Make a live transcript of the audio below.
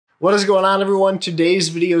What is going on, everyone? Today's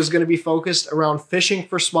video is going to be focused around fishing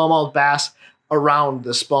for smallmouth bass around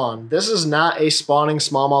the spawn. This is not a spawning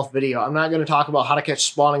smallmouth video. I'm not going to talk about how to catch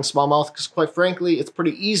spawning smallmouth because, quite frankly, it's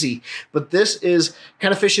pretty easy. But this is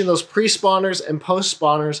kind of fishing those pre-spawners and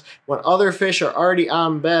post-spawners when other fish are already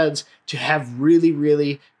on beds to have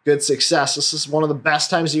really good success. This is one of the best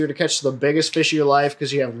times of year to catch the biggest fish of your life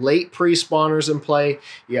because you have late pre-spawners in play,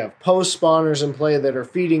 you have post-spawners in play that are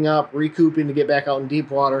feeding up, recouping to get back out in deep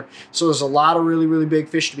water. So there's a lot of really big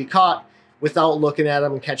fish to be caught without looking at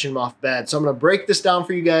them and catching them off bed. So I'm going to break this down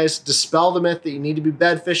for you guys, dispel the myth that you need to be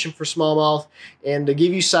bed fishing for smallmouth, and to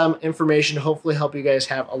give you some information to hopefully help you guys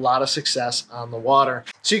have a lot of success on the water.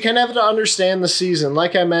 So you kind of have to understand the season.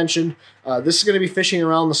 Like I mentioned, this is going to be fishing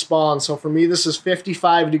around the spawn. So for me, this is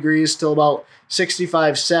 55 degrees till about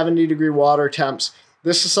 65, 70 degree water temps.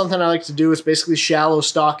 This is something I like to do. It's basically shallow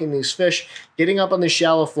stalking these fish, getting up on these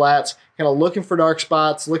shallow flats, kind of looking for dark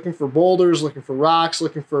spots, looking for boulders, looking for rocks,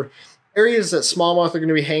 looking for areas that smallmouth are going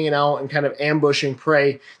to be hanging out and kind of ambushing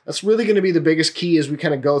prey. That's really going to be the biggest key as we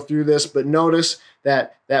kind of go through this. But notice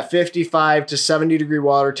that 55 to 70 degree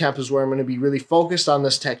water temp is where I'm going to be really focused on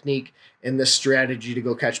this technique and this strategy to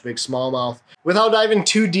go catch big smallmouth. Without diving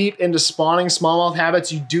too deep into spawning smallmouth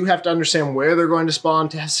habits, you do have to understand where they're going to spawn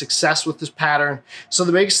to have success with this pattern. So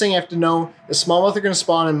the biggest thing you have to know is smallmouth are going to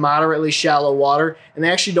spawn in moderately shallow water, and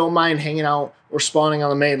they actually don't mind hanging out or spawning on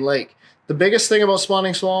the main lake. The biggest thing about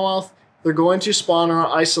spawning smallmouth, they're going to spawn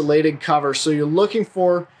on isolated cover. So you're looking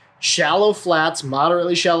for shallow flats,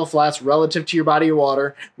 moderately shallow flats relative to your body of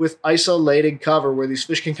water with isolated cover where these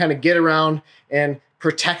fish can kind of get around and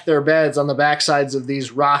protect their beds on the backsides of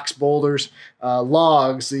these rocks, boulders,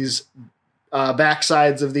 logs, these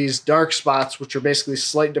backsides of these dark spots, which are basically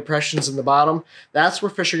slight depressions in the bottom. That's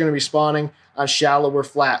where fish are going to be spawning on shallower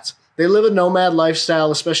flats. They live a nomad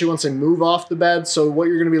lifestyle, especially once they move off the bed. So what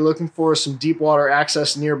you're going to be looking for is some deep water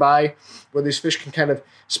access nearby where these fish can kind of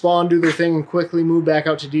spawn, do their thing, and quickly move back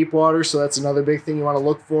out to deep water. So that's another big thing you want to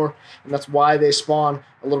look for. And that's why they spawn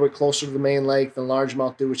a little bit closer to the main lake than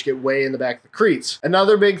largemouth do, which get way in the back of the creeks.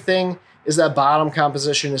 Another big thing is that bottom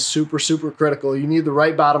composition is super critical. You need the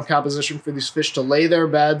right bottom composition for these fish to lay their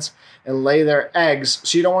beds and lay their eggs.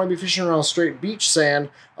 So you don't want to be fishing around straight beach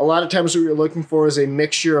sand. A lot of times what you're looking for is a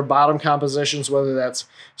mixture of bottom compositions, whether that's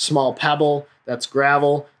small pebble, that's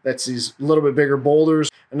gravel, that's these little bit bigger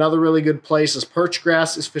boulders. Another really good place is perch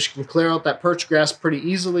grass. These fish can clear out that perch grass pretty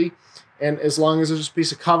easily. And as long as there's a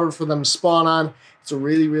piece of cover for them to spawn on, it's a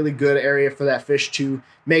really good area for that fish to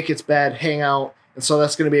make its bed, hang out. And so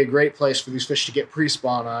that's going to be a great place for these fish to get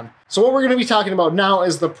pre-spawn on. So what we're going to be talking about now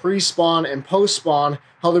is the pre-spawn and post-spawn,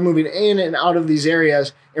 how they're moving in and out of these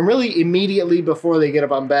areas. And really immediately before they get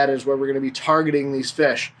up on bed is where we're going to be targeting these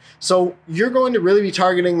fish. So you're going to really be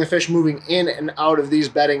targeting the fish moving in and out of these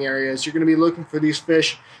bedding areas. You're going to be looking for these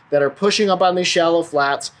fish that are pushing up on these shallow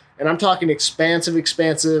flats. And I'm talking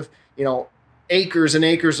expansive, you know, acres and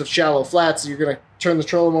acres of shallow flats that you're going to turn the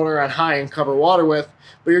trolling motor on high and cover water with.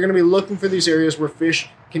 But you're going to be looking for these areas where fish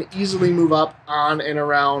can easily move up on and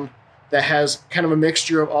around that has kind of a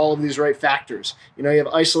mixture of all of these right factors. You know, you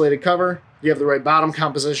have isolated cover, you have the right bottom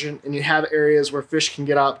composition, and you have areas where fish can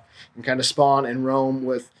get up and kind of spawn and roam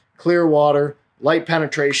with clear water, light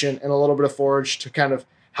penetration, and a little bit of forage to kind of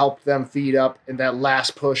help them feed up in that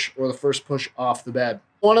last push or the first push off the bed.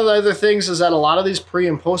 One of the other things is that a lot of these pre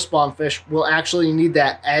and post spawn fish will actually need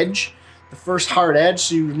that edge, the first hard edge.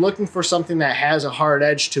 So you're looking for something that has a hard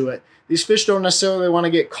edge to it. These fish don't necessarily want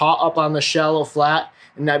to get caught up on the shallow flat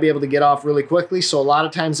and not be able to get off really quickly. So a lot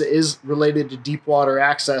of times it is related to deep water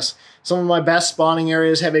access. Some of my best spawning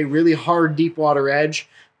areas have a really hard deep water edge,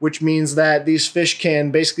 which means that these fish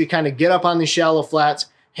can basically kind of get up on these shallow flats,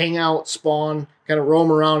 hang out, spawn, kind of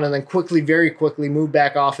roam around, and then very quickly move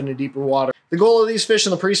back off into deeper water. The goal of these fish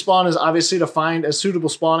in the pre-spawn is obviously to find a suitable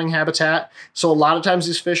spawning habitat. So a lot of times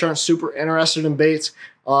these fish aren't super interested in baits.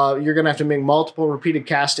 You're going to have to make multiple repeated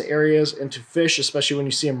casts to areas and to fish, especially when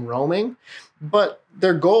you see them roaming. But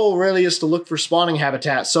their goal really is to look for spawning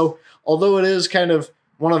habitat. So although it is kind of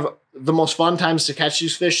one of the most fun times to catch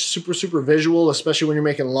these fish, super visual, especially when you're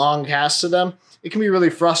making long casts to them, it can be really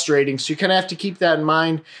frustrating. So you kind of have to keep that in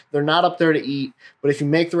mind. They're not up there to eat, but if you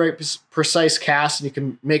make the right precise cast and you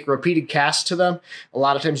can make repeated casts to them, a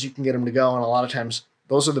lot of times you can get them to go, and a lot of times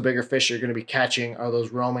those are the bigger fish you're going to be catching, are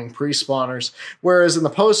those roaming pre-spawners. Whereas in the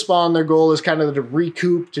post-spawn, their goal is kind of to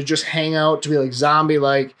recoup, to just hang out, to be like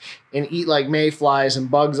zombie-like and eat like mayflies and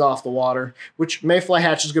bugs off the water, which mayfly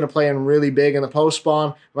hatch is going to play in really big in the post-spawn.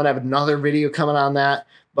 I'm going to have another video coming on that.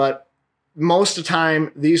 But most of the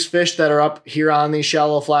time, these fish that are up here on these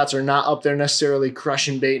shallow flats are not up there necessarily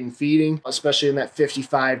crushing bait and feeding, especially in that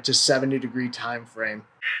 55 to 70 degree time frame.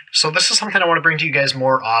 So this is something I want to bring to you guys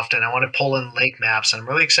more often. I want to pull in lake maps, and I'm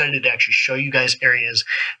really excited to actually show you guys areas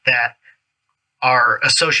that are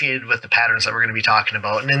associated with the patterns that we're going to be talking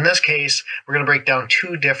about. And in this case, we're going to break down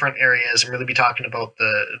two different areas and really be talking about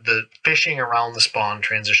the fishing around the spawn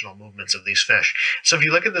transitional movements of these fish. So if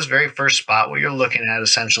you look at this very first spot, what you're looking at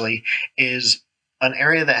essentially is an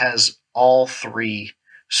area that has all three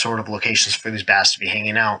sort of locations for these bass to be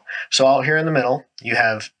hanging out. So out here in the middle, you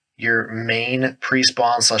have your main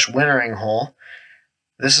pre-spawn / wintering hole.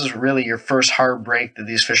 This is really your first hard break that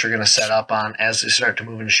these fish are going to set up on as they start to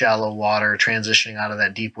move into shallow water, transitioning out of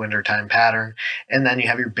that deep winter time pattern. And then you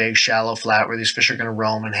have your big shallow flat where these fish are going to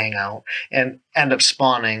roam and hang out and end up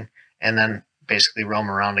spawning and then basically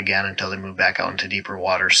roam around again until they move back out into deeper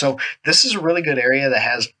water. So this is a really good area that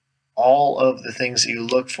has all of the things that you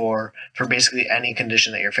look for basically any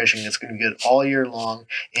condition that you're fishing. It's going to be good all year long.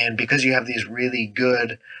 And because you have these really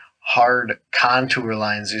good hard contour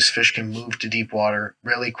lines, these fish can move to deep water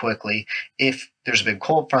really quickly. If there's a big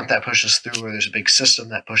cold front that pushes through, or there's a big system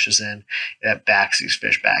that pushes in, that backs these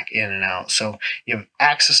fish back in and out. So you have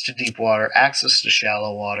access to deep water, access to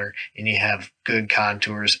shallow water, and you have good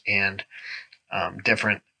contours and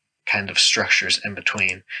different kind of structures in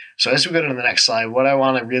between. So as we go to the next slide, what I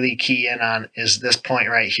want to really key in on is this point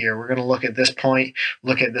right here. We're going to look at this point,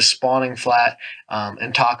 look at this spawning flat,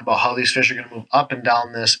 and talk about how these fish are going to move up and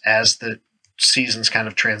down this as the seasons kind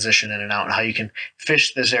of transition in and out, and how you can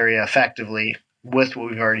fish this area effectively with what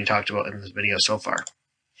we've already talked about in this video so far.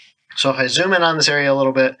 So if I zoom in on this area a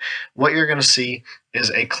little bit, what you're going to see is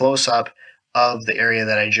a close-up of the area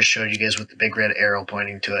that I just showed you guys with the big red arrow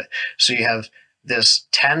pointing to it. So you have this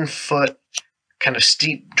 10-foot kind of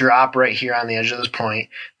steep drop right here on the edge of this point.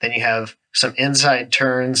 Then you have some inside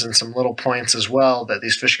turns and some little points as well that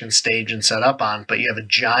these fish can stage and set up on. But you have a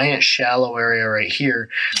giant shallow area right here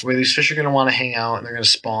where these fish are going to want to hang out, and they're going to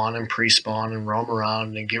spawn and pre-spawn and roam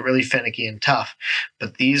around and get really finicky and tough.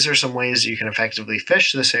 But these are some ways you can effectively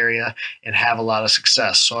fish this area and have a lot of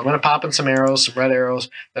success. So I'm going to pop in some arrows, some red arrows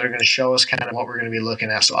that are going to show us kind of what we're going to be looking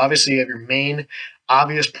at. So obviously you have your main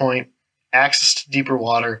obvious point, access to deeper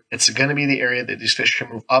water. It's going to be the area that these fish can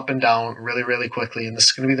move up and down really, really quickly. And this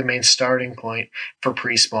is going to be the main starting point for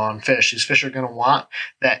pre-spawn fish. These fish are going to want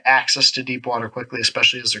that access to deep water quickly,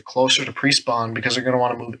 especially as they're closer to pre-spawn, because they're going to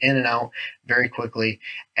want to move in and out very quickly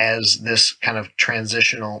as this kind of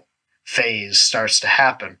transitional phase starts to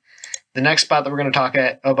happen. The next spot that we're going to talk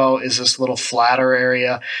about is this little flatter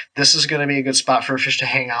area. This is going to be a good spot for a fish to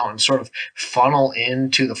hang out and sort of funnel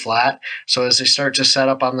into the flat. So as they start to set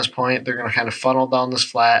up on this point, they're going to kind of funnel down this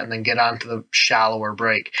flat and then get onto the shallower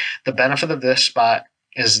break. The benefit of this spot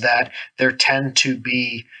is that there tend to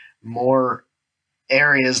be more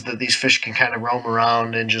areas that these fish can kind of roam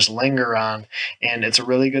around and just linger on. And it's a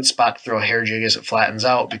really good spot to throw a hair jig as it flattens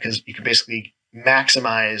out, because you can basically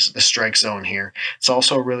maximize the strike zone here. It's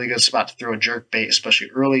also a really good spot to throw a jerk bait, especially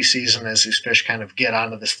early season, as these fish kind of get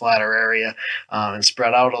onto this flatter area and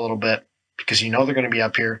spread out a little bit, because you know they're going to be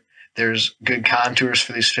up here. There's good contours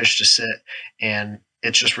for these fish to sit, and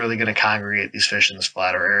it's just really going to congregate these fish in this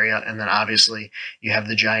flatter area. And then obviously you have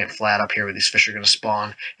the giant flat up here where these fish are going to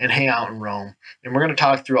spawn and hang out and roam. And we're going to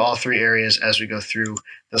talk through all three areas as we go through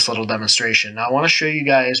this little demonstration. Now I want to show you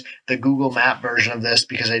guys the Google Map version of this,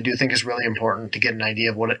 because I do think it's really important to get an idea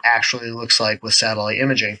of what it actually looks like with satellite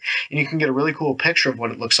imaging. And you can get a really cool picture of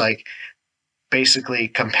what it looks like, basically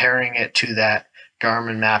comparing it to that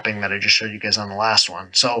GARMIN mapping that I just showed you guys on the last one.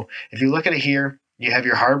 So if you look at it here, you have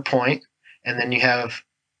your hard point, and then you have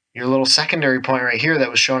your little secondary point right here that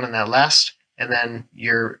was shown in that last, and then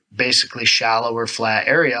your basically shallower flat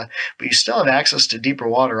area, but you still have access to deeper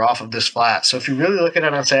water off of this flat. So if you really look at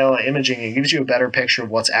it on satellite imaging, it gives you a better picture of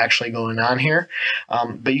what's actually going on here.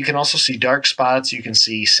 But you can also see dark spots, you can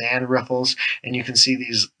see sand riffles, and you can see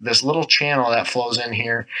this little channel that flows in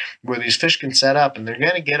here where these fish can set up, and they're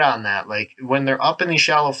going to get on that. Like when they're up in these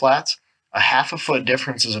shallow flats, a half a foot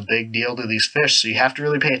difference is a big deal to these fish. So you have to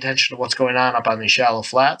really pay attention to what's going on up these shallow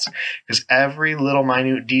flats, because every little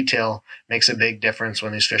minute detail makes a big difference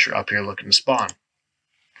when these fish are up here looking to spawn.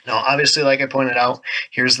 Now, obviously, like I pointed out,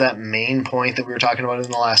 here's that main point that we were talking about in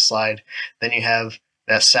the last slide. Then you have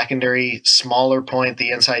that secondary smaller point,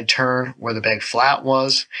 the inside turn where the big flat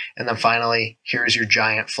was, and then finally here's your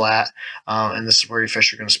giant flat, and this is where your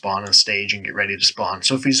fish are going to spawn and stage and get ready to spawn.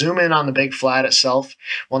 So if we zoom in on the big flat itself,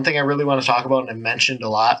 one thing I really want to talk about, and I mentioned a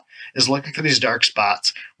lot, is looking for these dark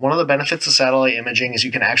spots. One of the benefits of satellite imaging is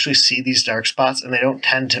you can actually see these dark spots and they don't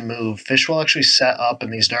tend to move. Fish will actually set up in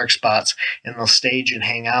these dark spots and they'll stage and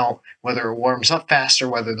hang out, whether it warms up faster,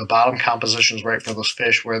 whether the bottom composition is right for those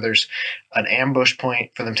fish, where there's an ambush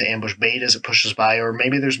point for them to ambush bait as it pushes by, or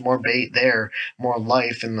maybe there's more bait there, more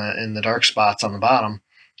life in the dark spots on the bottom.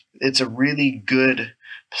 It's a really good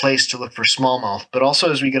place to look for smallmouth. But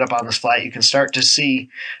also as we get up on this flat, you can start to see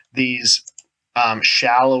these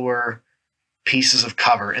shallower pieces of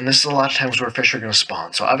cover, and this is a lot of times where fish are going to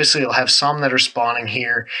spawn. So obviously you'll have some that are spawning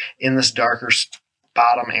here in this darker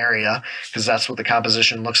bottom area, because that's what the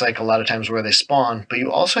composition looks like a lot of times where they spawn, but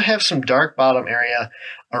you also have some dark bottom area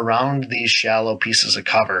around these shallow pieces of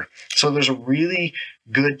cover. So there's a really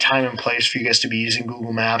good time and place for you guys to be using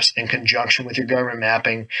Google Maps in conjunction with your GARMIN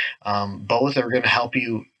mapping. Both are going to help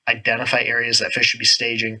you identify areas that fish should be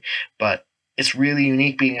staging, but it's really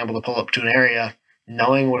unique being able to pull up to an area,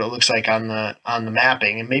 knowing what it looks like on the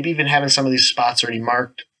mapping, and maybe even having some of these spots already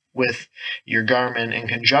marked with your GARMIN in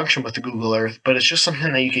conjunction with the Google Earth. But it's just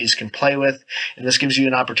something that you guys can play with, and this gives you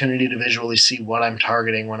an opportunity to visually see what I'm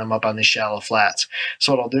targeting when I'm up on these shallow flats.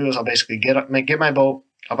 So what I'll do is I'll basically get my boat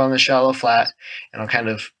up on the shallow flat, and I'll kind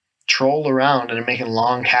of troll around and I'm making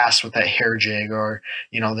long casts with that hair jig, or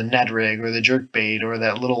the Ned rig, or the jerk bait, or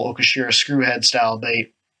that little Okashira screwhead style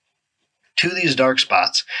bait, to these dark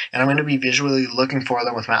spots, and I'm going to be visually looking for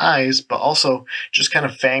them with my eyes, but also just kind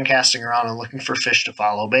of fan casting around and looking for fish to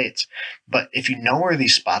follow baits. But if you know where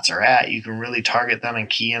these spots are at, you can really target them and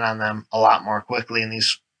key in on them a lot more quickly, and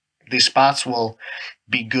these spots will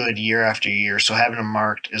be good year after year, so having them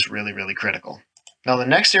marked is really, really critical. Now the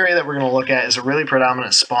next area that we're going to look at is a really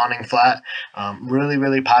predominant spawning flat, really,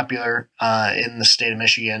 really popular in the state of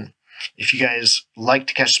Michigan. If you guys like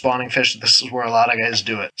to catch spawning fish, this is where a lot of guys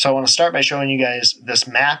do it. So I want to start by showing you guys this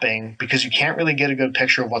mapping, because you can't really get a good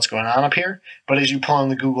picture of what's going on up here, but as you pull on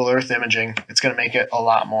the Google Earth imaging, it's going to make it a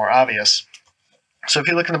lot more obvious. So if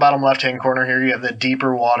you look in the bottom left-hand corner here, you have the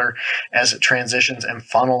deeper water as it transitions and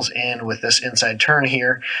funnels in with this inside turn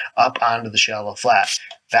here up onto the shallow flat.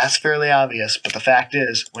 That's fairly obvious, but the fact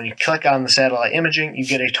is, when you click on the satellite imaging, you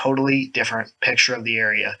get a totally different picture of the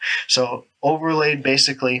area. So overlaid,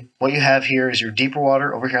 basically, what you have here is your deeper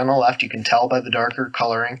water over here on the left. You can tell by the darker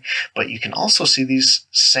coloring, but you can also see these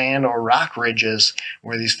sand or rock ridges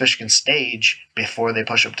where these fish can stage before they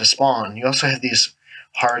push up to spawn. You also have these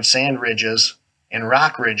hard sand ridges and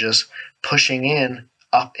rock ridges pushing in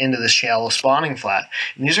up into the shallow spawning flat.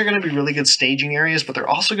 And these are going to be really good staging areas, but they're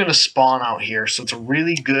also going to spawn out here. So it's a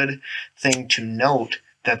really good thing to note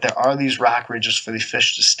that there are these rock ridges for the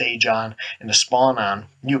fish to stage on and to spawn on.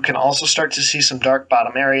 You can also start to see some dark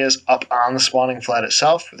bottom areas up on the spawning flat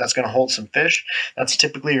itself. That's going to hold some fish. That's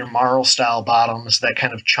typically your marl style bottoms, that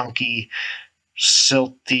kind of chunky,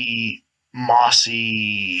 silty,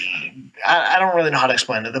 mossy, I don't really know how to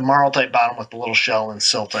explain it. The marl type bottom with the little shell and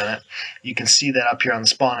silt in it. You can see that up here on the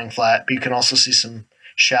spawning flat, but you can also see some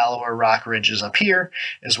shallower rock ridges up here,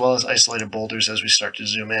 as well as isolated boulders as we start to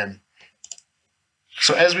zoom in.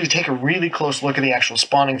 So as we take a really close look at the actual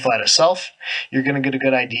spawning flat itself, you're going to get a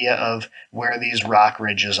good idea of where these rock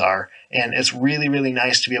ridges are. And it's really, really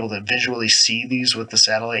nice to be able to visually see these with the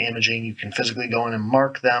satellite imaging. You can physically go in and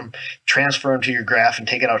mark them, transfer them to your graph, and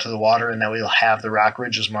take it out to the water, and that way you'll have the rock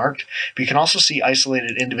ridges marked. But you can also see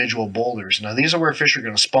isolated individual boulders. Now these are where fish are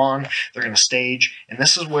going to spawn, they're going to stage, and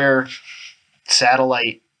this is where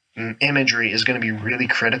satellite imagery is going to be really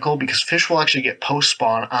critical, because fish will actually get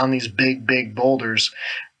post-spawn on these big boulders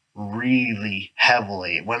really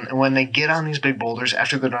heavily. When they get on these big boulders,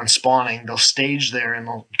 after they're done spawning, they'll stage there and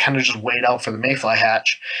they'll kind of just wait out for the mayfly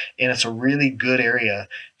hatch, and it's a really good area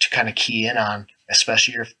to kind of key in on,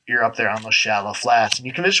 especially if you're up there on those shallow flats. And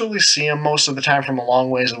you can visually see them most of the time from a long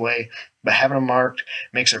ways away, but having them marked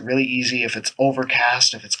makes it really easy. If it's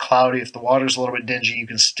overcast, if it's cloudy, if the water's a little bit dingy, you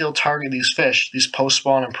can still target these fish, these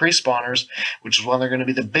post-spawn and pre-spawners, which is when they're going to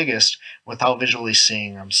be the biggest, without visually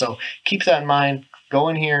seeing them. So keep that in mind. Go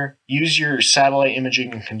in here, use your satellite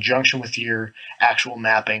imaging in conjunction with your actual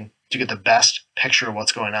mapping to get the best picture of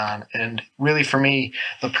what's going on. And really for me,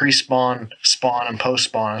 the pre-spawn, spawn, and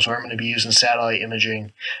post-spawn is where I'm going to be using satellite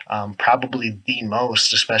imaging probably the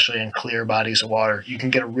most, especially in clear bodies of water. You can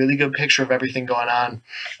get a really good picture of everything going on.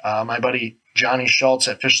 My buddy Johnny Schultz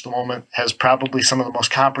at Fish at the Moment has probably some of the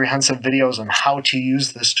most comprehensive videos on how to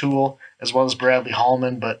use this tool, as well as Bradley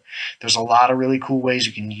Hallman, but there's a lot of really cool ways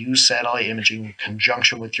you can use satellite imaging in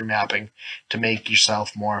conjunction with your mapping to make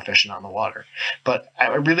yourself more efficient on the water. But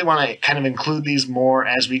I really want to kind of include these more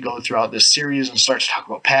as we go throughout this series and start to talk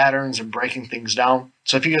about patterns and breaking things down.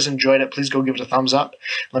 So if you guys enjoyed it, please go give it a thumbs up.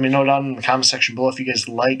 Let me know down in the comment section below if you guys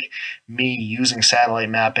like me using satellite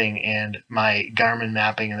mapping and my Garmin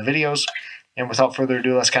mapping in the videos. And without further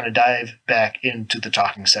ado, let's kind of dive back into the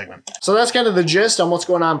talking segment. So that's kind of the gist on what's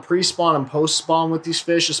going on pre-spawn and post-spawn with these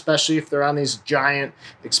fish, especially if they're on these giant,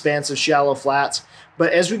 expansive, shallow flats.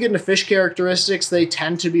 But as we get into fish characteristics, they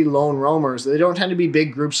tend to be lone roamers. They don't tend to be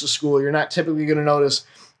big groups of school. You're not typically going to notice,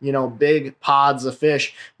 you know, big pods of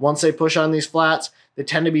fish. Once they push on these flats, they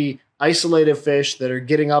tend to be isolated fish that are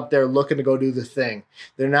getting up there looking to go do the thing.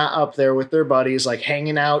 They're not up there with their buddies, like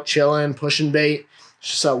hanging out, chilling, pushing bait. It's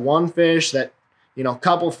just that one fish, that, you know,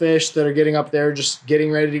 couple fish that are getting up there just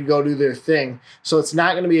getting ready to go do their thing. So it's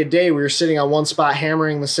not going to be a day where you're sitting on one spot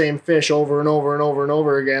hammering the same fish over and over and over and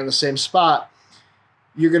over again, the same spot.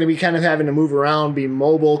 You're going to be kind of having to move around, be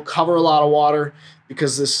mobile, cover a lot of water,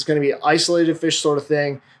 because this is going to be an isolated fish sort of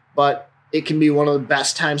thing, but it can be one of the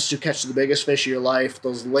best times to catch the biggest fish of your life,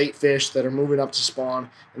 those late fish that are moving up to spawn.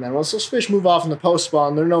 And then once those fish move off in the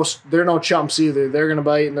post-spawn, they're no chumps either. They're going to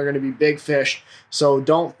bite, and they're going to be big fish. So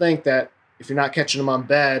don't think that if you're not catching them on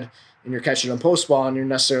bed and you're catching them post-spawn, you're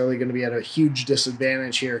necessarily going to be at a huge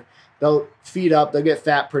disadvantage here. They'll feed up. They'll get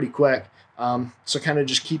fat pretty quick. So kind of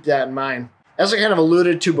just keep that in mind. As I kind of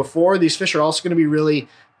alluded to before, these fish are also going to be really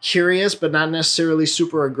curious, but not necessarily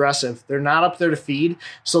super aggressive. They're not up there to feed,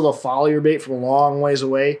 so they'll follow your bait from a long ways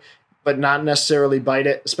away, but not necessarily bite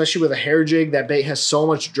it. Especially with a hair jig, that bait has so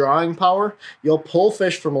much drawing power, you'll pull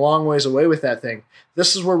fish from a long ways away with that thing.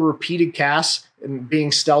 This is where repeated casts and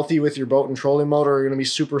being stealthy with your boat and trolling motor are going to be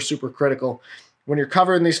super, super critical. When you're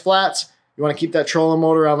covering these flats, you want to keep that trolling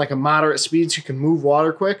motor on like a moderate speed so you can move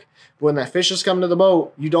water quick. But when that fish is coming to the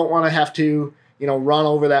boat, you don't want to have to, you know, run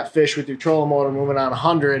over that fish with your trolling motor moving on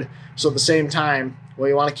 100. So at the same time, well,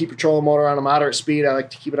 you want to keep your trolling motor on a moderate speed. I like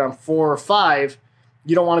to keep it on 4 or 5.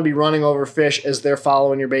 You don't want to be running over fish as they're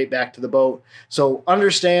following your bait back to the boat. So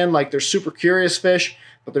understand, like, they're super curious fish,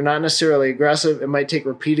 but they're not necessarily aggressive. It might take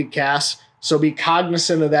repeated casts. So be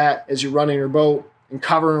cognizant of that as you're running your boat and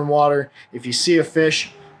covering water. If you see a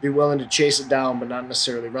fish, be willing to chase it down, but not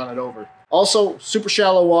necessarily run it over. Also, super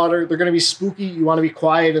shallow water. They're going to be spooky. You want to be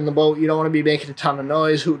quiet in the boat. You don't want to be making a ton of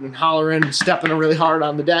noise, hooting and hollering, stepping really hard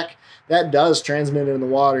on the deck. That does transmit in the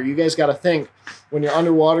water. You guys got to think, when you're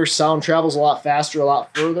underwater, sound travels a lot faster, a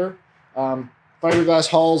lot further. Fiberglass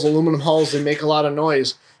hulls, aluminum hulls, they make a lot of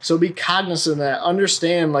noise. So be cognizant of that.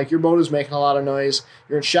 Understand, like, your boat is making a lot of noise.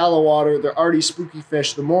 You're in shallow water. They're already spooky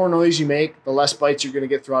fish. The more noise you make, the less bites you're going to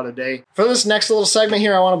get throughout a day. For this next little segment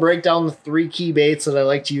here, I want to break down the 3 key baits that I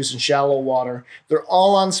like to use in shallow water. They're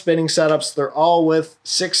all on spinning setups. They're all with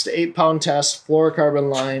 6 to 8 pound test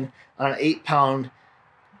fluorocarbon line on an 8 pound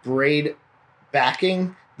braid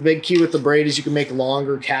backing. The big key with the braid is you can make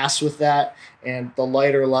longer casts with that, and the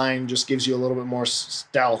lighter line just gives you a little bit more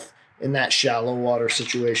stealth in that shallow water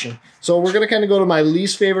situation. So we're going to kind of go to my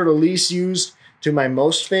least favorite or least used to my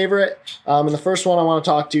most favorite. And the first one I want to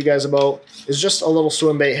talk to you guys about is just a little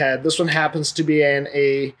swim bait head. This one happens to be in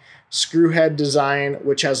a screw head design,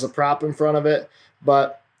 which has the prop in front of it,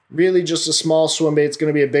 but really just a small swim bait is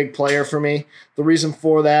going to be a big player for me. The reason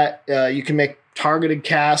for that, you can make targeted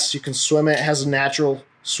casts, you can swim it, it has a natural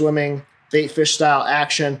swimming bait fish style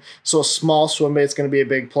action, so a small swim bait is going to be a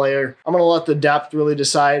big player. I'm going to let the depth really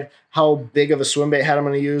decide how big of a swim bait head I'm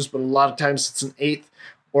going to use, but a lot of times it's an 1/8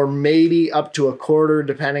 or maybe up to a 1/4,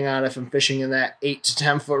 depending on if I'm fishing in that 8 to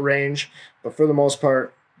 10 foot range. But for the most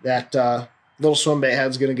part, that little swim bait head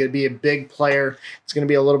is going to be a big player. It's going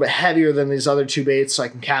to be a little bit heavier than these other 2 baits, so I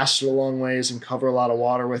can cast it a long ways and cover a lot of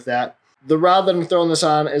water with that. The rod that I'm throwing this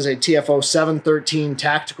on is a TFO 713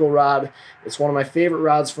 tactical rod. It's one of my favorite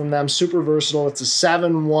rods from them, super versatile. It's a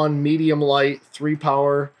 7-1 medium light, 3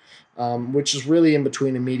 power, which is really in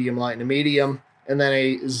between a medium light and a medium, and then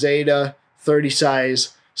a Zeta 30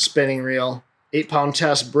 size spinning reel, 8 pound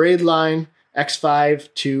test braid line,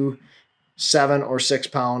 X5 to 7 or 6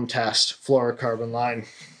 pound test fluorocarbon line.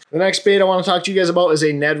 The next bait I want to talk to you guys about is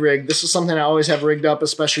a Ned rig. This is something I always have rigged up,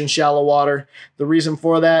 especially in shallow water. The reason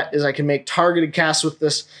for that is I can make targeted casts with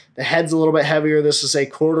this. The head's a little bit heavier. This is a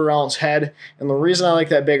 1/4 ounce head. And the reason I like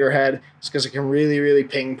that bigger head is because it can really, really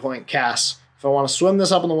pinpoint casts. If I want to swim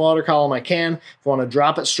this up in the water column, I can. If I want to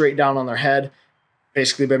drop it straight down on their head,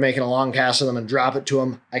 basically by making a long cast of them and drop it to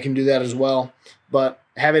them, I can do that as well. But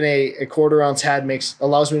having a 1/4 ounce head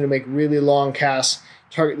allows me to make really long casts,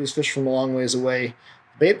 target these fish from a long ways away.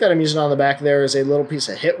 Bait that I'm using on the back there is a little piece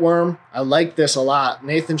of hitworm. I like this a lot.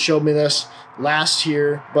 Nathan showed me this last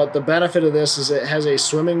year, but the benefit of this is it has a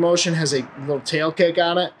swimming motion, has a little tail kick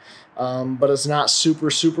on it, but it's not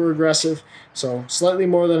super aggressive. So slightly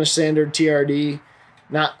more than a standard TRD,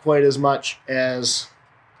 not quite as much as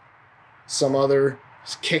some other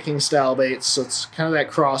kicking style baits. So it's kind of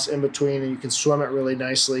that cross in between, and you can swim it really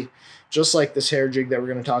nicely, just like this hair jig that we're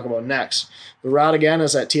going to talk about next. The rod again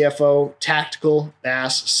is that TFO Tactical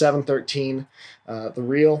Bass 713. The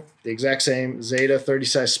reel, the exact same Zeta 30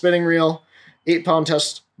 size spinning reel, 8-pound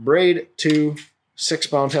test braid to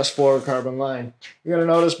 6-pound test fluorocarbon line. You're going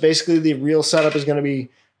to notice basically the reel setup is going to be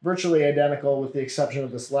virtually identical with the exception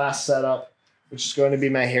of this last setup, which is going to be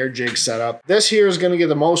my hair jig setup. This here is going to get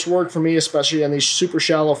the most work for me, especially on these super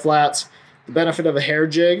shallow flats. The benefit of a hair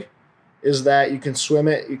jig is that you can swim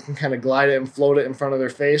it, you can kind of glide it and float it in front of their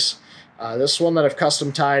face. This one that I've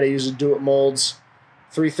custom tied, I use a Do It Molds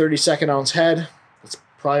 3/32 ounce head. It's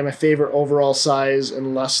probably my favorite overall size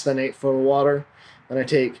in less than 8 foot of water. Then I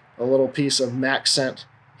take a little piece of max scent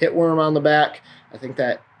hitworm on the back. I think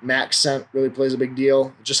that max scent really plays a big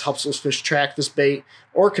deal. It just helps those fish track this bait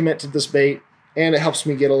or commit to this bait, and it helps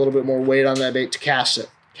me get a little bit more weight on that bait to cast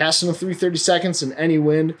it. Casting a 3/32 in any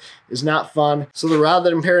wind is not fun. So the rod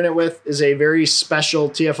that I'm pairing it with is a very special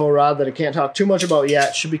TFO rod that I can't talk too much about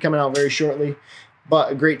yet. Should be coming out very shortly, but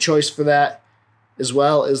a great choice for that as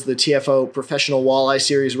well is the TFO Professional Walleye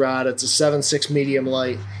Series rod. It's a 7.6 medium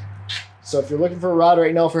light. So if you're looking for a rod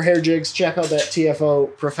right now for hair jigs, check out that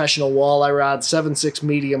TFO Professional Walleye rod, 7.6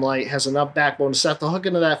 medium light. Has enough backbone to set the hook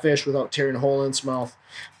into that fish without tearing a hole in its mouth.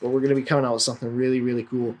 But we're going to be coming out with something really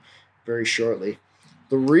cool very shortly.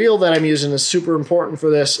 The reel that I'm using is super important for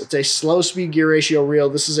this. It's a slow speed gear ratio reel.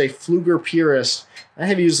 This is a Fluger Purist. I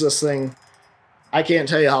have used this thing, I can't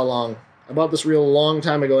tell you how long. I bought this reel a long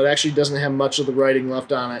time ago. It actually doesn't have much of the writing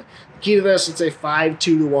left on it. The key to this, it's a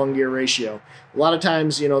 5:2 gear ratio. A lot of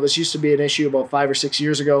times, you know, this used to be an issue about 5 or 6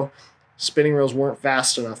 years ago. Spinning reels weren't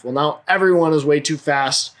fast enough. Well, now everyone is way too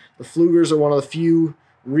fast. The Flugers are one of the few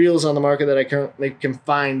reels on the market that I currently can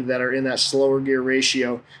find that are in that slower gear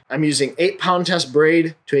ratio. I'm using 8-pound test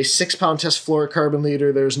braid to a 6-pound test fluorocarbon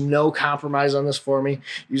leader. There's no compromise on this for me.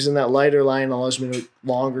 Using that lighter line allows me to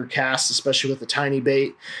longer cast, especially with a tiny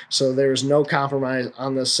bait. So there's no compromise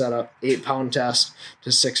on this setup. 8-pound test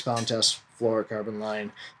to 6-pound test fluorocarbon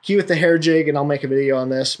line. Key with the hair jig, and I'll make a video on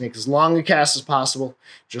this, make as long a cast as possible,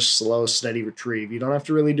 just slow, steady retrieve. You don't have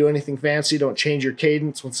to really do anything fancy. Don't change your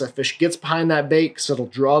cadence once that fish gets behind that bait, because it'll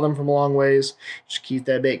draw them from a long ways. Just keep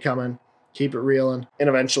that bait coming, keep it reeling, and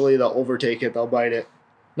eventually they'll overtake it, they'll bite it.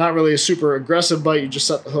 Not really a super aggressive bite. You just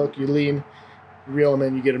set the hook, you lean, you reel them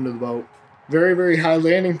in, you get them to the boat. Very high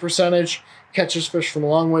landing percentage. Catches fish from a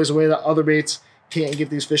long ways away that other baits can't get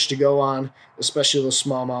these fish to go on, especially those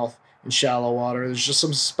smallmouth in shallow water. There's just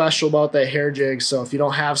something special about that hair jig, so if you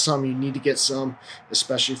don't have some, you need to get some,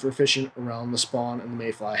 especially for fishing around the spawn and the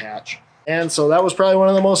mayfly hatch. And so that was probably one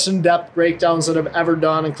of the most in-depth breakdowns that I've ever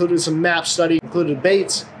done, included some map study, included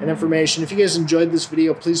baits and information. If you guys enjoyed this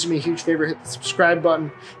video, please do me a huge favor, hit the subscribe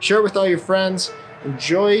button, share it with all your friends,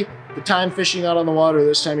 enjoy the time fishing out on the water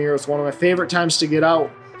this time of year. It's one of my favorite times to get out.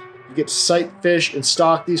 You get to sight fish and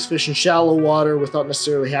stalk these fish in shallow water without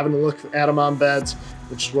necessarily having to look at them on beds,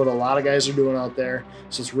 which is what a lot of guys are doing out there.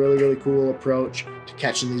 So it's a really cool approach to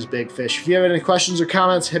catching these big fish. If you have any questions or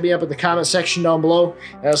comments, hit me up in the comment section down below.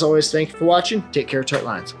 As always, thank you for watching. Take care, tight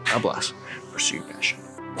lines. God bless. Pursue your passion.